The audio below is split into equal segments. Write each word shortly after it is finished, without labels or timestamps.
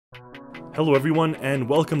Hello everyone, and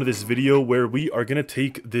welcome to this video where we are going to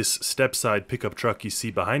take this step-side pickup truck you see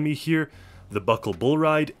behind me here, the Buckle Bull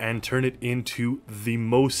Ride, and turn it into the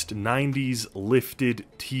most 90s lifted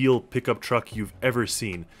teal pickup truck you've ever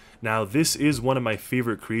seen. Now this is one of my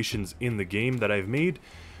favorite creations in the game that I've made.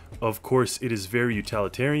 Of course it is very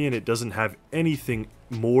utilitarian, it doesn't have anything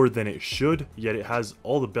more than it should, yet it has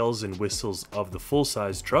all the bells and whistles of the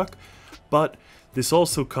full-size truck. But this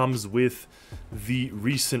also comes with the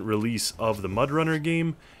recent release of the Mud Runner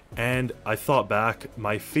game, and I thought back,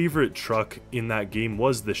 my favorite truck in that game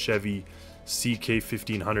was the Chevy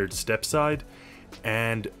CK1500 step-side,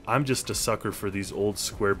 and I'm just a sucker for these old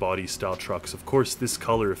square body style trucks. Of course this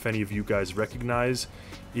color, if any of you guys recognize,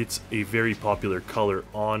 it's a very popular color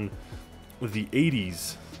on the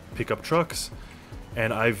 80s pickup trucks,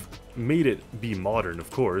 and I've made it be modern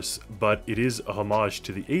of course, but it is a homage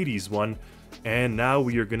to the 80s one, and now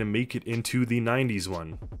we are going to make it into the 90s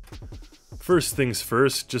one. First things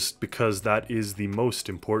first, just because that is the most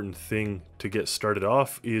important thing to get started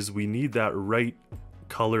off, is we need that right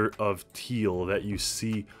color of teal that you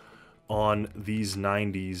see on these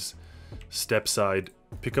 90s step-side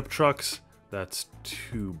pickup trucks. That's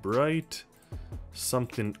too bright.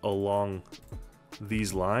 Something along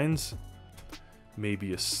these lines.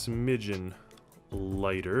 Maybe a smidgen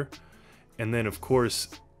lighter. And then of course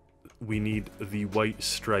we need the white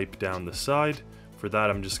stripe down the side. For that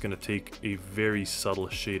I'm just going to take a very subtle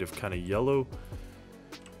shade of kind of yellow.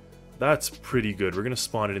 That's pretty good. We're going to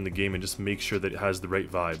spawn it in the game and just make sure that it has the right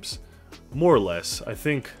vibes. More or less. I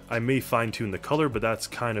think I may fine tune the color, but that's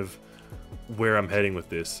kind of where I'm heading with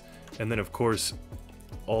this. And then of course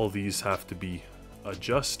all these have to be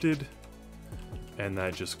adjusted, and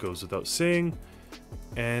that just goes without saying.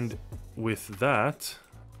 And with that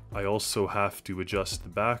I also have to adjust the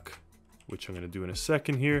back, which I'm going to do in a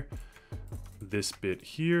second here. This bit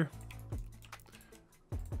here,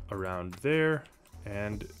 around there,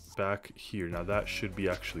 and back here. Now that should be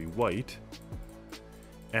actually white.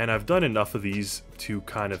 And I've done enough of these to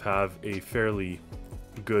kind of have a fairly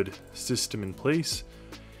good system in place.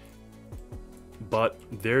 But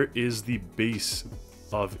there is the base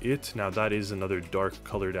of it. Now that is another dark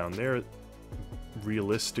color down there.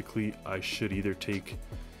 Realistically, I should either take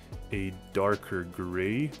a darker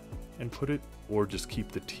gray and put it, or just keep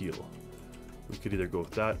the teal. We could either go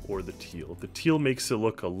with that or the teal. The teal makes it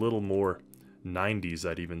look a little more 90s,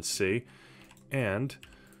 I'd even say. And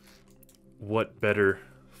what better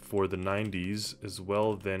for the 90s as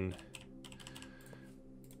well than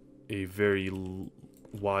a very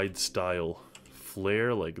wide style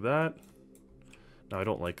flare like that. Now I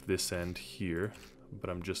don't like this end here, but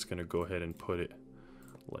I'm just gonna go ahead and put it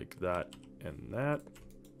like that and that.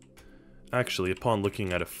 Actually, upon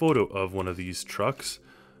looking at a photo of one of these trucks,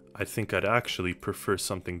 I think I'd actually prefer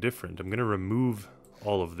something different. I'm going to remove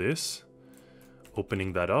all of this,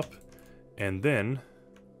 opening that up, and then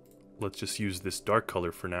let's just use this dark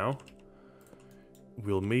color for now.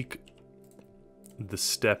 We'll make the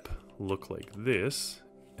step look like this,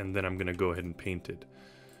 and then I'm going to go ahead and paint it.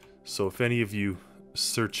 So if any of you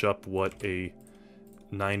search up what a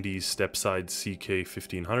 90s step-side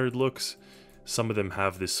CK1500 looks, some of them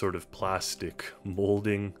have this sort of plastic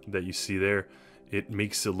molding that you see there. It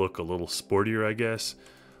makes it look a little sportier, I guess.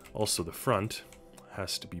 Also the front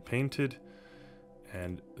has to be painted,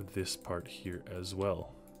 and this part here as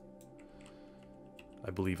well.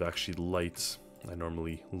 I believe actually the lights I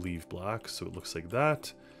normally leave black, so it looks like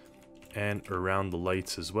that. And around the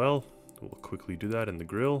lights as well. We'll quickly do that in the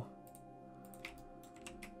grille.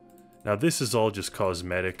 Now this is all just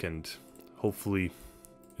cosmetic, and hopefully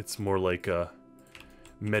it's more like a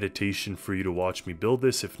meditation for you to watch me build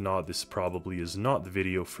this. If not, this probably is not the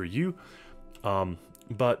video for you.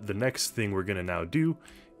 But the next thing we're going to now do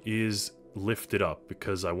is lift it up,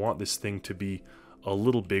 because I want this thing to be a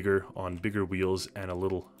little bigger on bigger wheels and a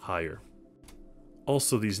little higher.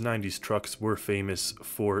 Also, these 90s trucks were famous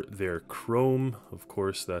for their chrome. Of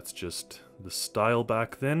course, that's just the style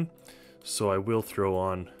back then. So I will throw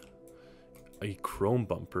on a chrome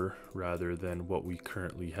bumper rather than what we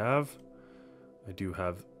currently have. I do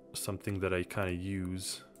have something that I kind of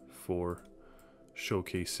use for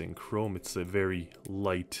showcasing chrome. It's a very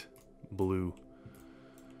light blue,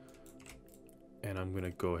 and I'm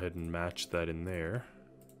gonna go ahead and match that in there.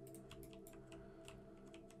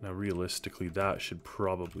 Now realistically that should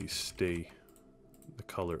probably stay the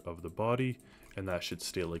color of the body, and that should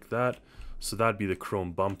stay like that. So that'd be the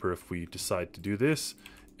chrome bumper if we decide to do this.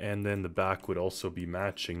 And then the back would also be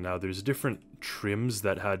matching. Now there's different trims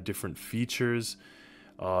that had different features.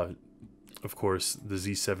 Of course the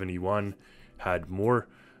Z71 had more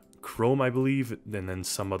chrome, I believe, and then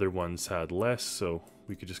some other ones had less, so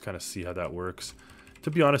we could just kind of see how that works.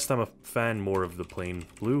 To be honest, I'm a fan more of the plain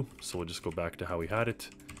blue, so we'll just go back to how we had it.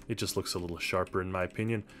 It just looks a little sharper in my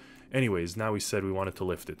opinion. Anyways, now we said we wanted to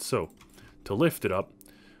lift it. So, to lift it up,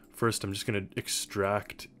 first I'm just going to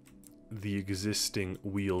extract the existing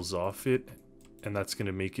wheels off it, and that's going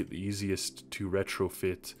to make it the easiest to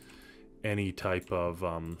retrofit any type of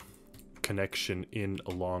connection in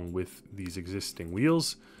along with these existing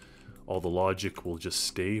wheels. All the logic will just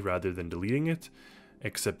stay rather than deleting it.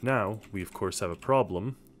 Except now, we of course have a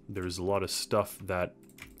problem. There's a lot of stuff that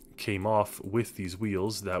came off with these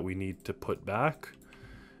wheels that we need to put back.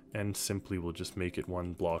 And simply we'll just make it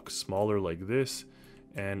one block smaller like this.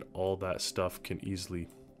 And all that stuff can easily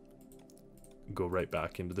go right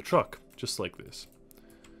back into the truck, just like this.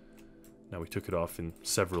 Now we took it off in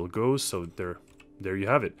several goes, so there you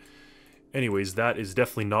have it. Anyways, that is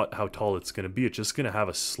definitely not how tall it's going to be. It's just going to have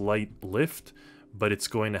a slight lift, but it's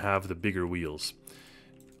going to have the bigger wheels.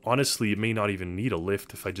 Honestly, it may not even need a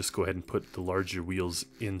lift if I just go ahead and put the larger wheels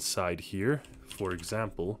inside here. For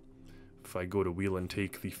example, if I go to wheel and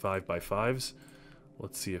take the 5x5s,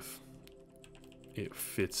 let's see if it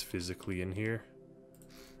fits physically in here.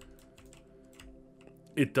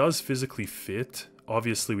 It does physically fit.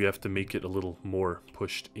 Obviously, we have to make it a little more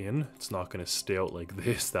pushed in. It's not going to stay out like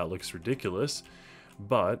this. That looks ridiculous.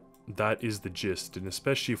 But that is the gist. And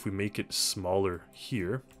especially if we make it smaller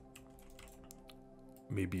here,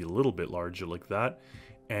 maybe a little bit larger like that,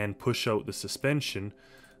 and push out the suspension,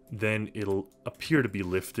 then it'll appear to be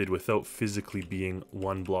lifted without physically being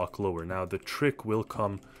one block lower. Now, the trick will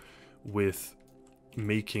come with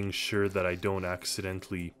making sure that I don't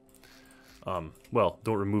accidentally well,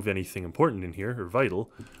 don't remove anything important in here, or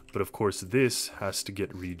vital, but of course this has to get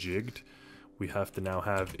rejigged. We have to now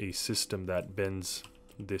have a system that bends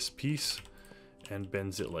this piece, and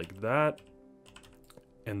bends it like that,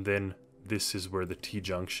 and then this is where the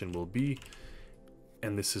T-junction will be,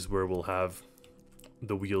 and this is where we'll have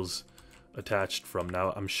the wheels attached from.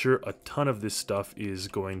 Now, I'm sure a ton of this stuff is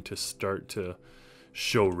going to start to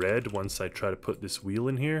show red once I try to put this wheel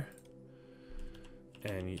in here,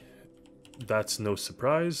 and that's no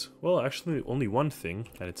surprise. Well, actually only one thing,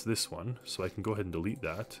 and it's this one, so I can go ahead and delete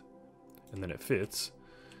that, and then it fits.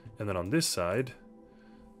 And then on this side,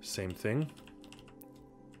 same thing,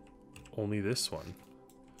 only this one.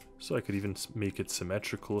 So I could even make it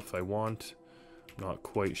symmetrical if I want. Not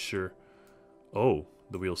quite sure. Oh,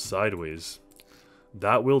 the wheel's sideways.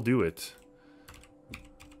 That will do it.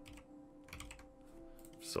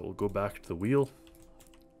 So we'll go back to the wheel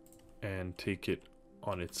and take it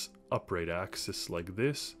on its upright axis like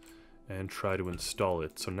this and try to install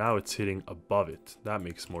it. So now it's hitting above it. That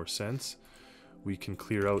makes more sense. We can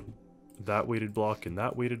clear out that weighted block and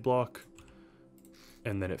that weighted block,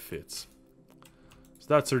 and then it fits. So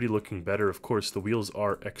that's already looking better. Of course, the wheels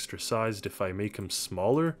are extra sized. If I make them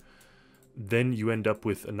smaller, then you end up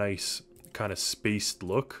with a nice kind of spaced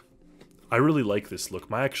look. I really like this look.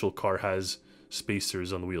 My actual car has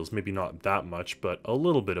spacers on the wheels, maybe not that much, but a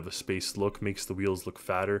little bit of a spaced look makes the wheels look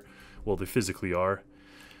fatter. Well, they physically are.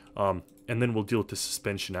 And then we'll deal with the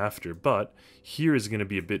suspension after, but here is going to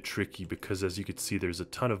be a bit tricky because, as you can see, there's a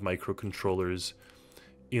ton of microcontrollers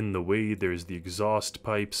in the way. There's the exhaust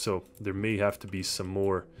pipe, so there may have to be some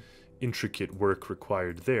more intricate work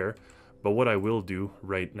required there. But what I will do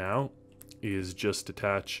right now is just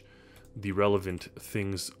attach the relevant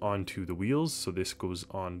things onto the wheels. So this goes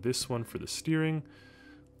on this one for the steering.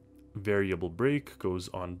 Variable brake goes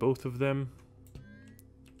on both of them.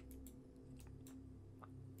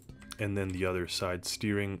 And then the other side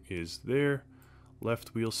steering is there.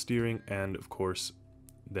 Left wheel steering, and of course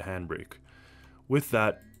the handbrake. With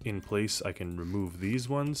that in place, I can remove these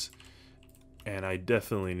ones, and I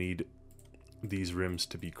definitely need these rims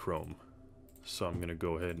to be chrome. So I'm gonna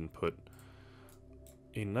go ahead and put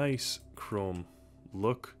a nice chrome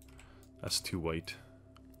look. That's too white.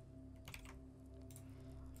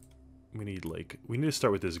 We need to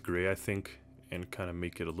start with this gray, I think, and kind of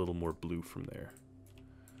make it a little more blue from there.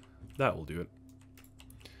 That will do it.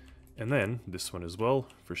 And then this one as well,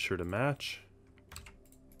 for sure to match.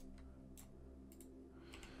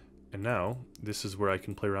 And now this is where I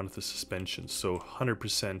can play around with the suspension. So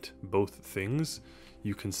 100% both things.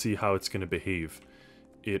 You can see how it's going to behave.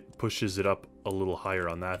 It pushes it up a little higher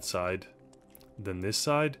on that side than this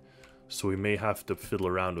side, so we may have to fiddle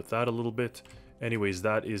around with that a little bit. Anyways,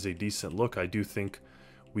 that is a decent look. I do think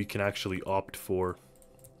we can actually opt for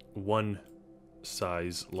one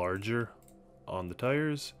size larger on the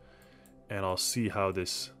tires, and I'll see how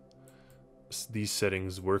these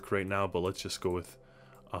settings work right now, but let's just go with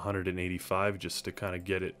 185 just to kind of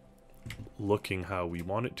get it looking how we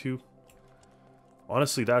want it to.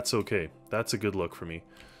 Honestly, that's okay. That's a good look for me.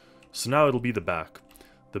 So now it'll be the back.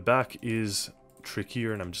 The back is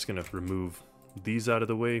trickier, and I'm just going to remove these out of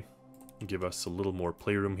the way and give us a little more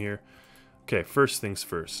playroom here. Okay, first things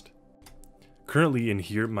first. Currently in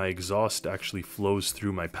here, my exhaust actually flows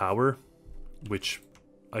through my power, which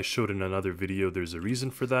I showed in another video. There's a reason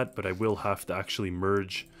for that, but I will have to actually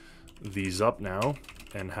merge these up now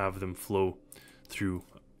and have them flow through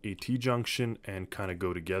a T-junction and kind of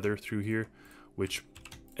go together through here, which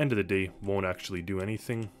end of the day won't actually do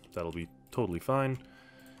anything. That'll be totally fine.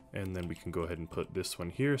 And then we can go ahead and put this one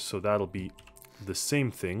here, so that'll be the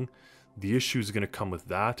same thing. The issue is going to come with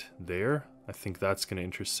that there. I think that's going to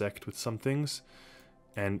intersect with some things,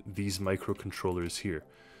 and these microcontrollers here.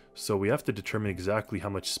 So we have to determine exactly how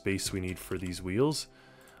much space we need for these wheels.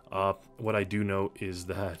 What I do know is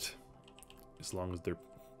that as long as they're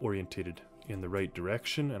orientated in the right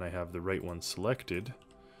direction and I have the right one selected,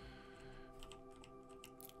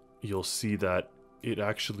 you'll see that it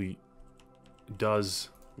actually does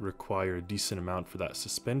require a decent amount for that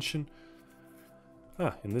suspension.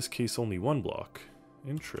 In this case only one block.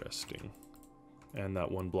 Interesting. And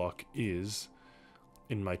that one block is,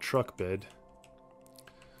 in my truck bed,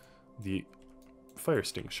 the fire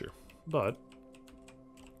extinguisher. But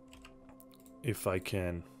if I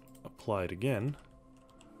can apply it again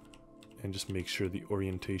and just make sure the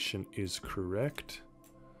orientation is correct.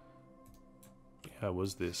 How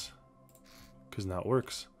was this? Because now it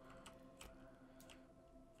works.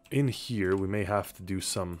 In here we may have to do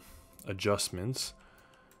some adjustments,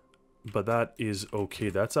 but that is okay.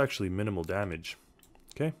 That's actually minimal damage.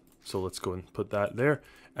 Okay, so let's go and put that there.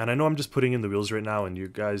 And I know I'm just putting in the wheels right now, and you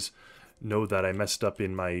guys know that I messed up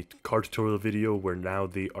in my car tutorial video where now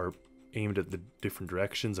they are aimed at the different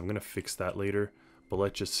directions. I'm gonna fix that later, but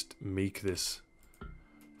let's just make this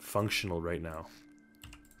functional right now.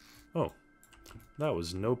 Oh, that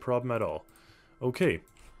was no problem at all. Okay,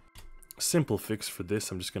 simple fix for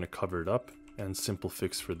this, I'm just gonna cover it up, and simple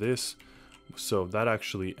fix for this. So that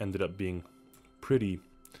actually ended up being pretty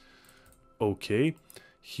okay.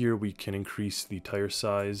 Here we can increase the tire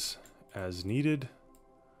size as needed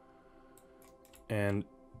and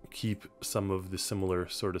keep some of the similar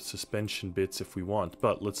sort of suspension bits if we want,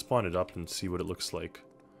 but let's spawn it up and see what it looks like.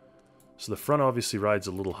 So the front obviously rides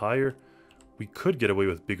a little higher. We could get away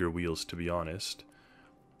with bigger wheels, to be honest,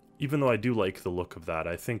 even though I do like the look of that.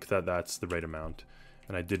 I think that that's the right amount.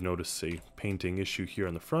 And I did notice a painting issue here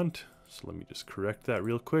on the front, so let me just correct that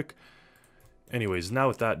real quick. Anyways, now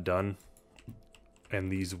with that done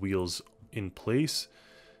and these wheels in place,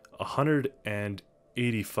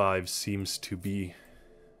 185 seems to be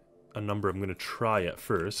a number I'm going to try at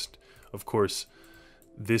first. Of course,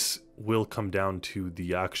 this will come down to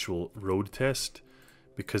the actual road test,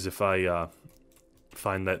 because if I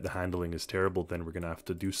find that the handling is terrible, then we're going to have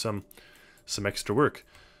to do some extra work.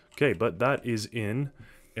 Okay, but that is in.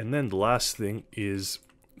 And then the last thing is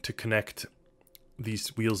to connect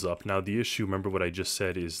these wheels up. Now the issue, remember what I just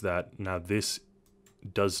said, is that now this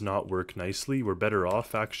does not work nicely. We're better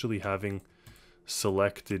off actually having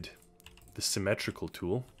selected the symmetrical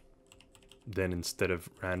tool than instead of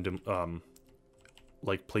random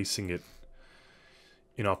like placing it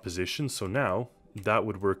in opposition. So now that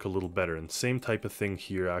would work a little better. And same type of thing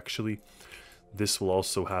here actually. This will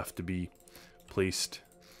also have to be placed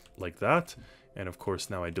like that. And of course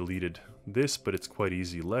now I deleted this, but it's quite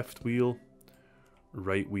easy. Left wheel,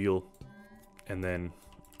 right wheel, and then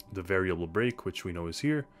the variable brake, which we know is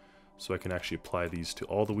here. So I can actually apply these to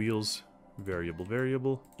all the wheels. Variable,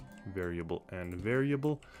 variable, variable, and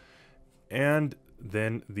variable. And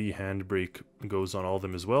then the handbrake goes on all of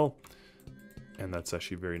them as well. And that's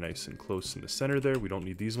actually very nice and close in the center there. We don't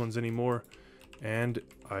need these ones anymore. And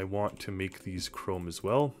I want to make these chrome as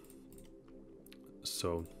well.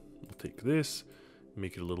 So we'll take this,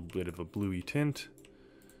 make it a little bit of a bluey tint,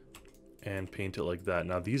 and paint it like that.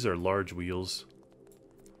 Now these are large wheels.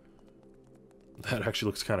 That actually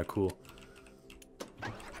looks kind of cool.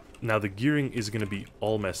 Now the gearing is going to be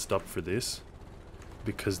all messed up for this,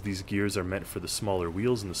 because these gears are meant for the smaller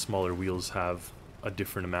wheels, and the smaller wheels have a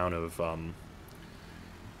different amount of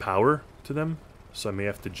power to them. So I may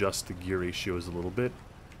have to adjust the gear ratios a little bit.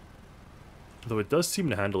 Though it does seem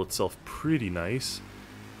to handle itself pretty nice.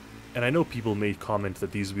 And I know people may comment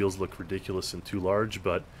that these wheels look ridiculous and too large,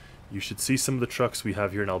 but you should see some of the trucks we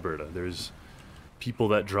have here in Alberta. There's people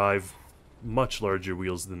that drive much larger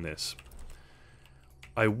wheels than this.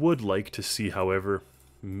 I would like to see, however,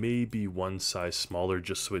 maybe one size smaller,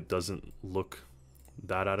 just so it doesn't look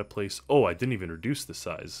that out of place. Oh, I didn't even reduce the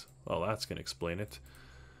size. Well, that's going to explain it.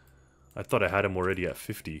 I thought I had him already at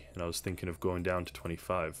 50, and I was thinking of going down to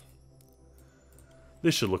 25.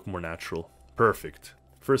 This should look more natural. Perfect.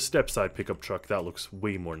 For a step-side pickup truck, that looks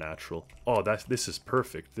way more natural. Oh, this is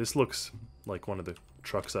perfect. This looks like one of the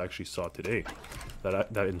trucks I actually saw today.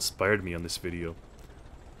 That inspired me on this video.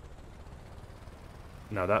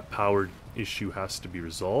 Now that power issue has to be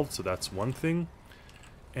resolved, so that's one thing.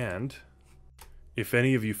 And if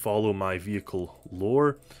any of you follow my vehicle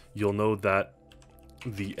lore, you'll know that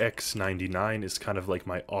the X99 is kind of like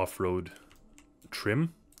my off-road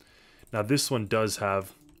trim. Now this one does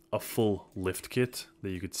have a full lift kit that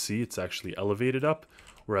you could see. It's actually elevated up,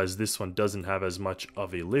 whereas this one doesn't have as much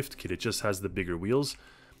of a lift kit. It just has the bigger wheels.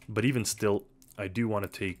 But even still, I do want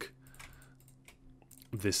to take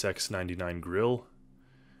this X99 grille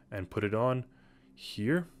and put it on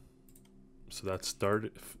here. So that's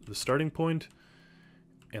the starting point.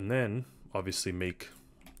 And then obviously make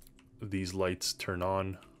these lights turn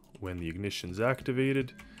on when the ignition's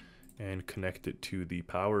activated and connect it to the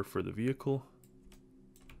power for the vehicle.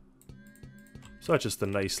 So that's just a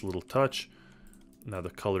nice little touch. Now the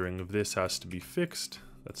coloring of this has to be fixed.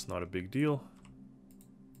 That's not a big deal.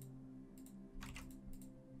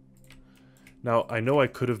 Now I know I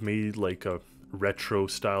could have made like a retro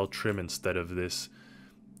style trim instead of this,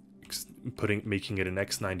 making it an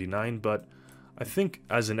X99, but I think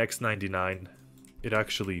as an X99 it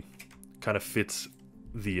actually kind of fits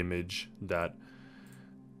the image that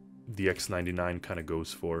the X99 kind of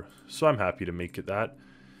goes for. So I'm happy to make it that.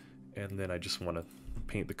 And then I just want to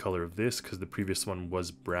paint the color of this because the previous one was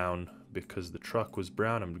brown. Because the truck was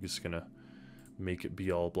brown, I'm just gonna make it be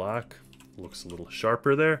all black. Looks a little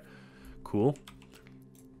sharper there. Cool.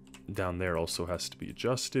 Down there also has to be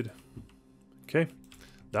adjusted. Okay,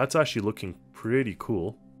 that's actually looking pretty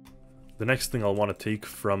cool. The next thing I'll want to take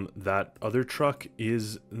from that other truck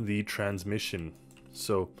is the transmission.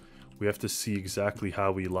 So we have to see exactly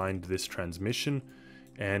how we lined this transmission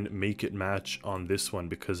and make it match on this one,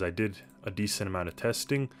 because I did a decent amount of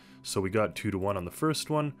testing. So we got 2-to-1 on the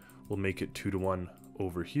first one. We'll make it 2-to-1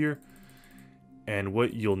 over here. And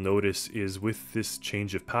what you'll notice is with this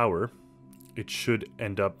change of power, it should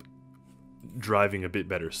end up driving a bit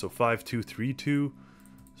better. So 5-2, 3-2.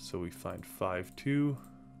 So we find 5-2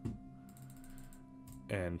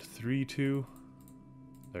 and 3-2.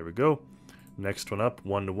 There we go. Next one up,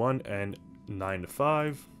 1-to-1 and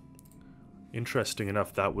 9-to-5. Interesting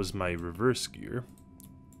enough, that was my reverse gear,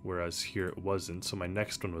 whereas here it wasn't. So my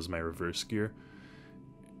next one was my reverse gear,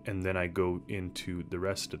 and then I go into the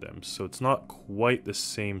rest of them. So it's not quite the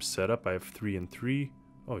same setup. I have 3 and 3.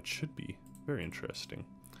 Oh, it should be. Very interesting.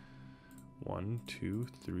 1, 2,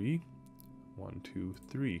 3. 1, 2,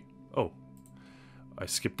 3. Oh, I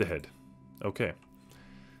skipped ahead. Okay.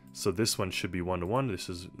 So this one should be 1-to-1. This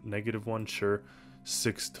is -1, sure.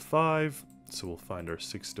 6-to-5. So we'll find our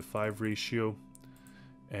 6-to-5 ratio.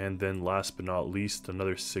 And then last but not least,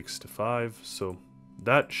 another 6-to-5. So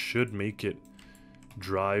that should make it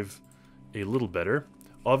drive a little better.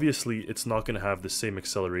 Obviously, it's not going to have the same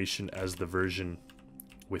acceleration as the version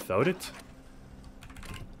without it,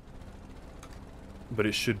 but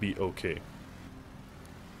it should be okay.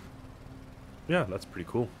 Yeah, that's pretty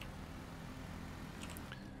cool.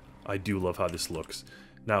 I do love how this looks.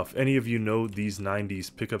 Now, if any of you know these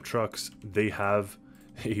 90s pickup trucks, they have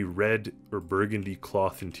a red or burgundy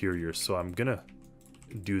cloth interior, so I'm gonna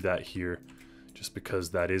do that here just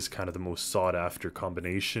because that is kind of the most sought after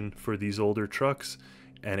combination for these older trucks,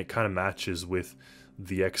 and it kind of matches with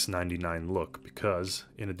the X99 look, because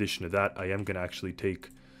in addition to that, I am gonna actually take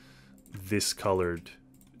this colored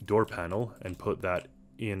door panel and put that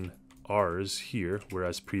in ours here,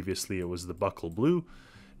 whereas previously it was the buckle blue.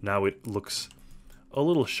 Now it looks a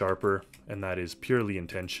little sharper, and that is purely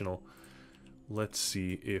intentional. Let's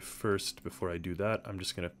see if first, before I do that, I'm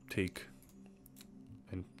just gonna take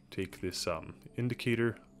this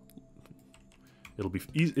indicator.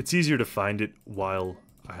 It's easier to find it while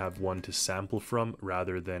I have one to sample from,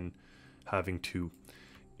 rather than having to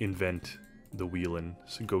invent the wheel and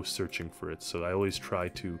go searching for it. So I always try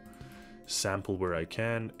to sample where I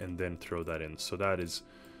can and then throw that in. So that is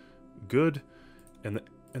good. And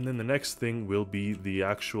then the next thing will be the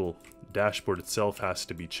actual dashboard itself has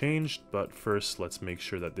to be changed, but first let's make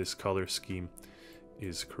sure that this color scheme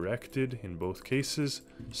is corrected in both cases.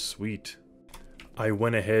 Sweet. I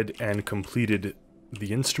went ahead and completed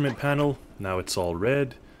the instrument panel. Now it's all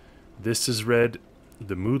red. This is red,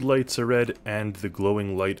 the mood lights are red, and the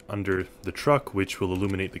glowing light under the truck, which will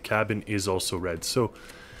illuminate the cabin, is also red. So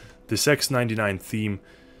this X99 theme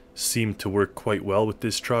seemed to work quite well with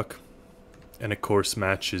this truck, and of course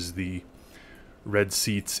matches the red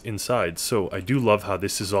seats inside. So I do love how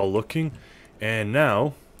this is all looking. And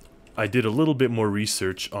now I did a little bit more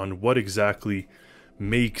research on what exactly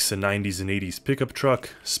makes a 90s and 80s pickup truck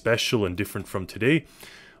special and different from today.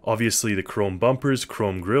 Obviously the chrome bumpers,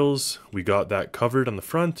 chrome grills, we got that covered on the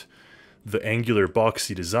front. The angular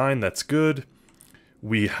boxy design, that's good.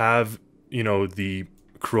 We have, you know, the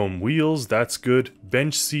chrome wheels, that's good.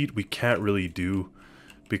 Bench seat we can't really do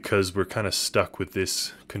because we're kind of stuck with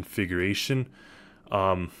this configuration.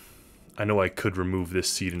 I know I could remove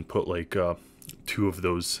this seat and put like 2 of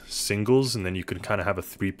those singles, and then you can kind of have a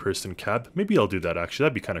 3-person cab. Maybe I'll do that actually,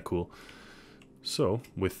 that'd be kind of cool. So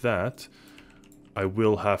with that, I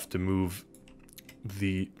will have to move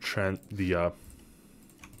the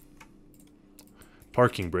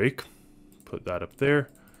parking brake, put that up there,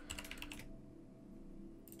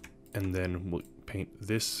 and then we'll paint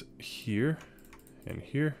this here and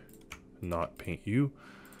here, not paint you.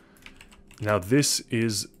 Now this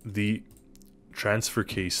is the transfer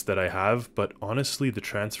case that I have, but honestly the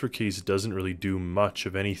transfer case doesn't really do much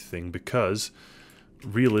of anything because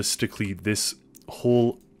realistically this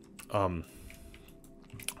whole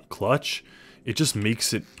clutch, it just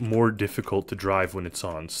makes it more difficult to drive when it's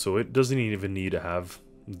on, so it doesn't even need to have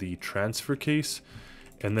the transfer case.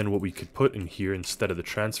 And then what we could put in here instead of the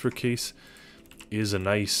transfer case is a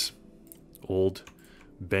nice old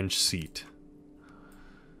bench seat.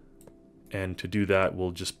 And to do that,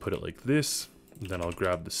 we'll just put it like this. Then I'll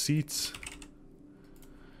grab the seats.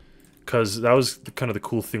 Because that was kind of the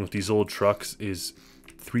cool thing with these old trucks is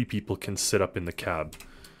 3 people can sit up in the cab.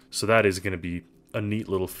 So that is going to be a neat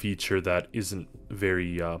little feature that isn't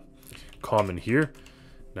very common here.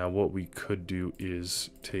 Now what we could do is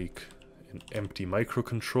take an empty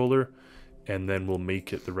microcontroller and then we'll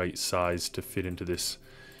make it the right size to fit into this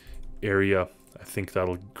area. I think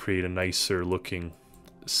that'll create a nicer looking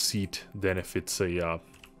seat than if it's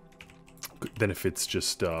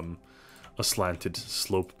just a slanted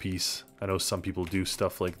slope piece. I know some people do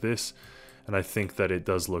stuff like this, and I think that it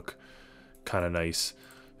does look kind of nice.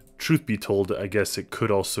 Truth be told, I guess it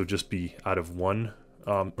could also just be out of 1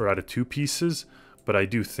 or out of 2 pieces, but I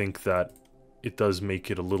do think that it does make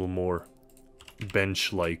it a little more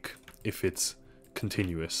bench-like if it's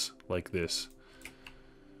continuous like this.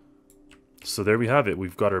 So there we have it.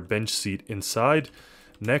 We've got our bench seat inside.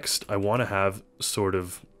 Next, I want to have sort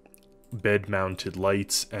of bed-mounted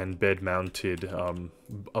lights and bed-mounted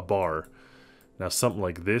a bar. Now something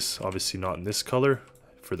like this, obviously not in this color.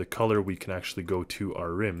 For the color, we can actually go to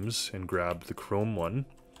our rims and grab the chrome one.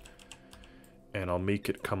 And I'll make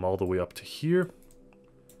it come all the way up to here,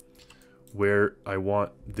 where I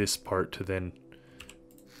want this part to then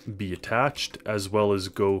be attached as well as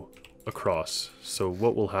go across. So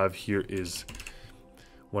what we'll have here is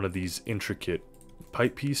one of these intricate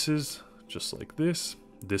pipe pieces, just like this.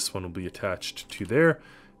 This one will be attached to there,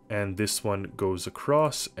 and this one goes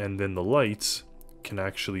across, and then the lights can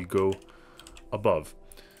actually go above,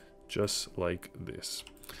 just like this.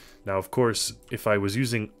 Now, of course, if I was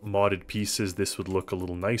using modded pieces, this would look a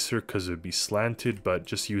little nicer because it would be slanted, but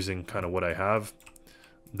just using kind of what I have,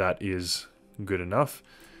 that is good enough.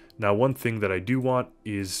 Now, one thing that I do want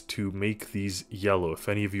is to make these yellow. If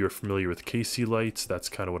any of you are familiar with KC lights, that's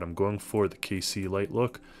kind of what I'm going for, the KC light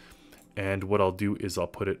look. And what I'll do is I'll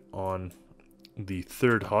put it on the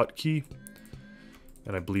 3rd hotkey.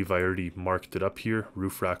 And I believe I already marked it up here,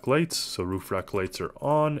 roof rack lights. So roof rack lights are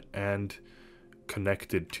on and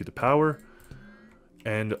connected to the power.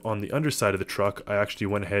 And on the underside of the truck, I actually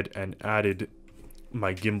went ahead and added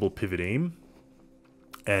my gimbal pivot aim.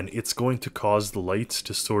 And it's going to cause the lights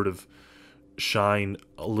to sort of shine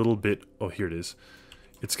a little bit. Oh, here it is.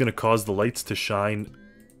 It's going to cause the lights to shine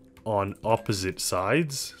on opposite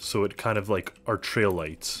sides. So it kind of like our trail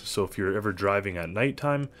lights. So if you're ever driving at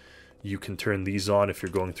nighttime, you can turn these on if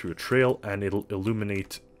you're going through a trail and it'll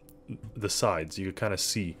illuminate the sides. You can kind of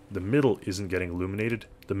see the middle isn't getting illuminated.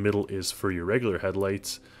 The middle is for your regular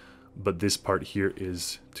headlights, but this part here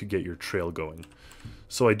is to get your trail going.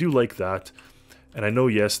 So I do like that. And I know,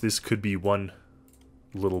 yes, this could be one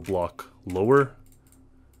little block lower,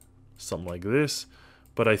 something like this,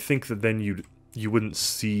 but I think that then you wouldn't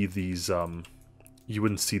see these you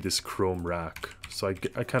wouldn't see this chrome rack. So I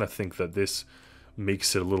kind of think that this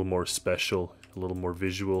makes it a little more special, a little more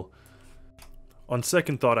visual. On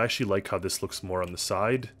second thought, I actually like how this looks more on the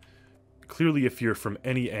side. Clearly, if you're from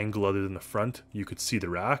any angle other than the front, you could see the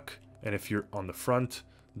rack, and if you're on the front,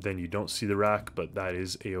 then you don't see the rack, but that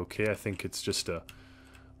is a-okay. I think it's just a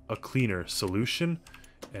cleaner solution.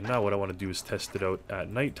 And now what I want to do is test it out at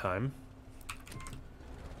nighttime.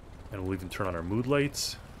 And we'll even turn on our mood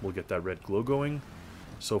lights. We'll get that red glow going.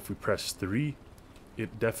 So if we press 3,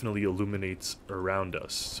 it definitely illuminates around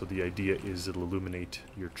us. So the idea is it'll illuminate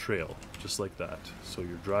your trail, just like that. So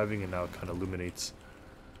you're driving and now it kind of illuminates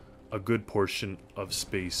a good portion of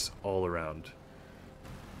space all around.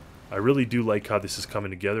 I really do like how this is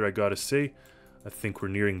coming together, I gotta say. I think we're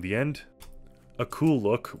nearing the end. A cool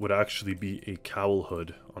look would actually be a cowl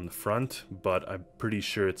hood on the front, but I'm pretty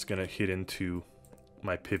sure it's gonna hit into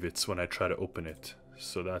my pivots when I try to open it.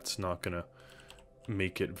 So that's not gonna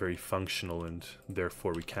make it very functional, and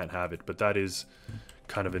therefore we can't have it. But that is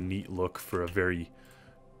kind of a neat look for a very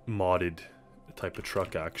modded type of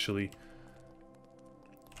truck, actually.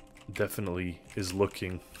 Definitely is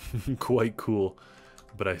looking quite cool,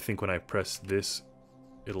 but I think when I press this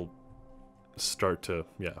it'll start to,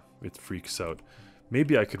 yeah, it freaks out.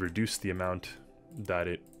 Maybe I could reduce the amount that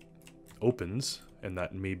it opens, and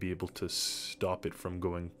that may be able to stop it from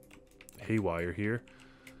going haywire here.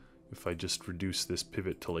 If I just reduce this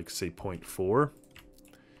pivot to, like, say 0.4.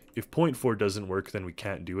 If 0.4 doesn't work, then we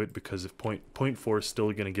can't do it, because if 0.4 is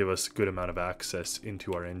still going to give us a good amount of access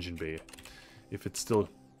into our engine bay. If it still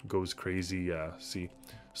goes crazy, yeah, see,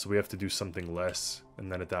 so we have to do something less,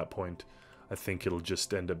 and then at that point I think it'll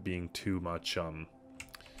just end up being too much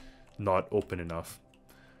not open enough.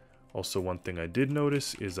 Also, one thing I did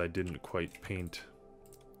notice is I didn't quite paint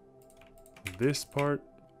this part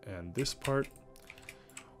and this part.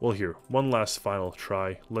 Well, here, one last final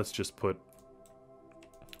try. Let's just put,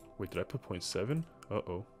 wait, did I put 0.7?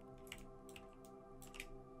 Uh-oh.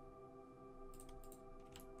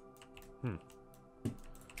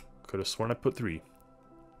 Could have sworn I put 3.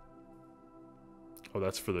 Oh,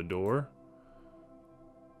 that's for the door.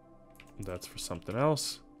 That's for something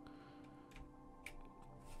else.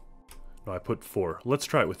 No, I put 4. Let's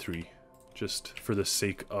try it with 3. Just for the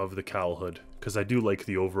sake of the cowl hood. Because I do like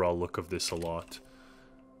the overall look of this a lot.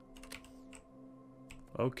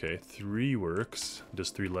 Okay, 3 works.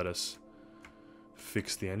 Does 3 let us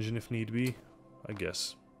fix the engine if need be? I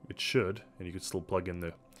guess it should. And you could still plug in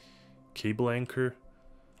the cable anchor.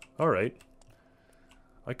 Alright.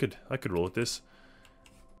 I could roll with this.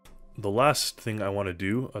 The last thing I want to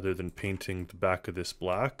do, other than painting the back of this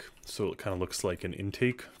black, so it kind of looks like an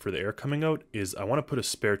intake for the air coming out, is I want to put a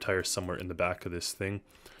spare tire somewhere in the back of this thing.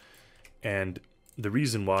 And the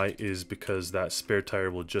reason why is because that spare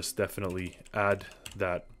tire will just definitely add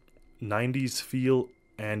that 90s feel,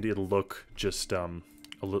 and it'll look just a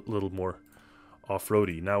little more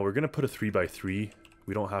off-roady. Now we're going to put a 3x3.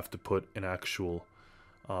 We don't have to put an actual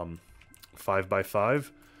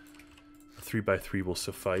 5x5. 3x3 will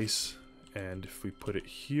suffice, and if we put it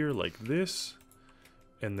here like this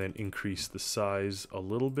and then increase the size a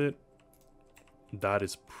little bit, that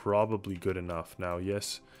is probably good enough. Now,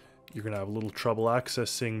 yes, you're gonna have a little trouble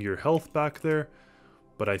accessing your health back there,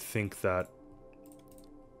 but I think that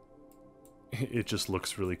it just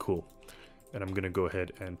looks really cool. And I'm gonna go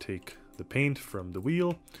ahead and take the paint from the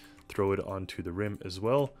wheel, throw it onto the rim as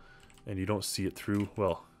well, and you don't see it through,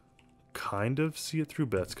 well, kind of see it through,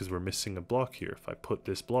 but that's because we're missing a block here. If I put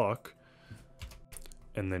this block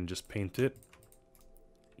and then just paint it,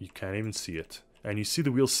 you can't even see it. And you see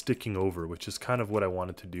the wheel sticking over, which is kind of what I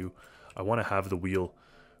wanted to do. I want to have the wheel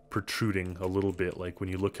protruding a little bit, like when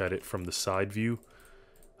you look at it from the side view.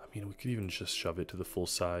 I mean, we could even just shove it to the full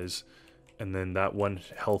size. And then that one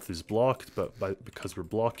health is blocked, but because we're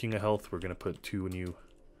blocking a health, we're going to put 2 new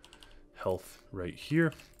health right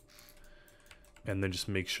here. And then just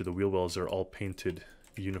make sure the wheel wells are all painted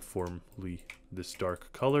uniformly this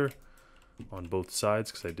dark color on both sides,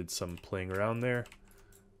 because I did some playing around there.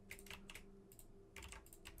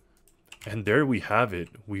 And there we have it.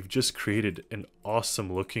 We've just created an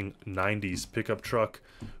awesome looking 90s pickup truck.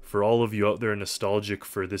 For all of you out there nostalgic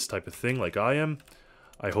for this type of thing like I am,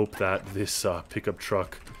 I hope that this pickup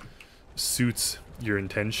truck suits your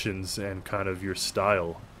intentions and kind of your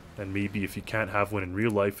style. And maybe if you can't have one in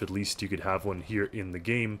real life, at least you could have one here in the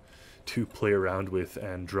game to play around with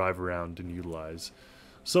and drive around and utilize.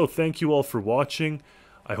 So thank you all for watching.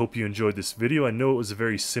 I hope you enjoyed this video. I know it was a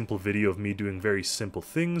very simple video of me doing very simple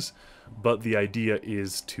things, but the idea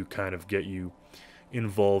is to kind of get you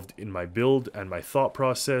involved in my build and my thought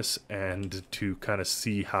process, and to kind of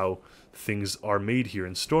see how things are made here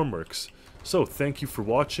in Stormworks. So thank you for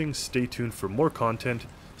watching. Stay tuned for more content.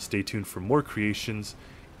 Stay tuned for more creations.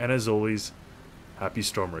 And as always, happy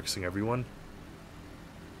Stormworksing, everyone.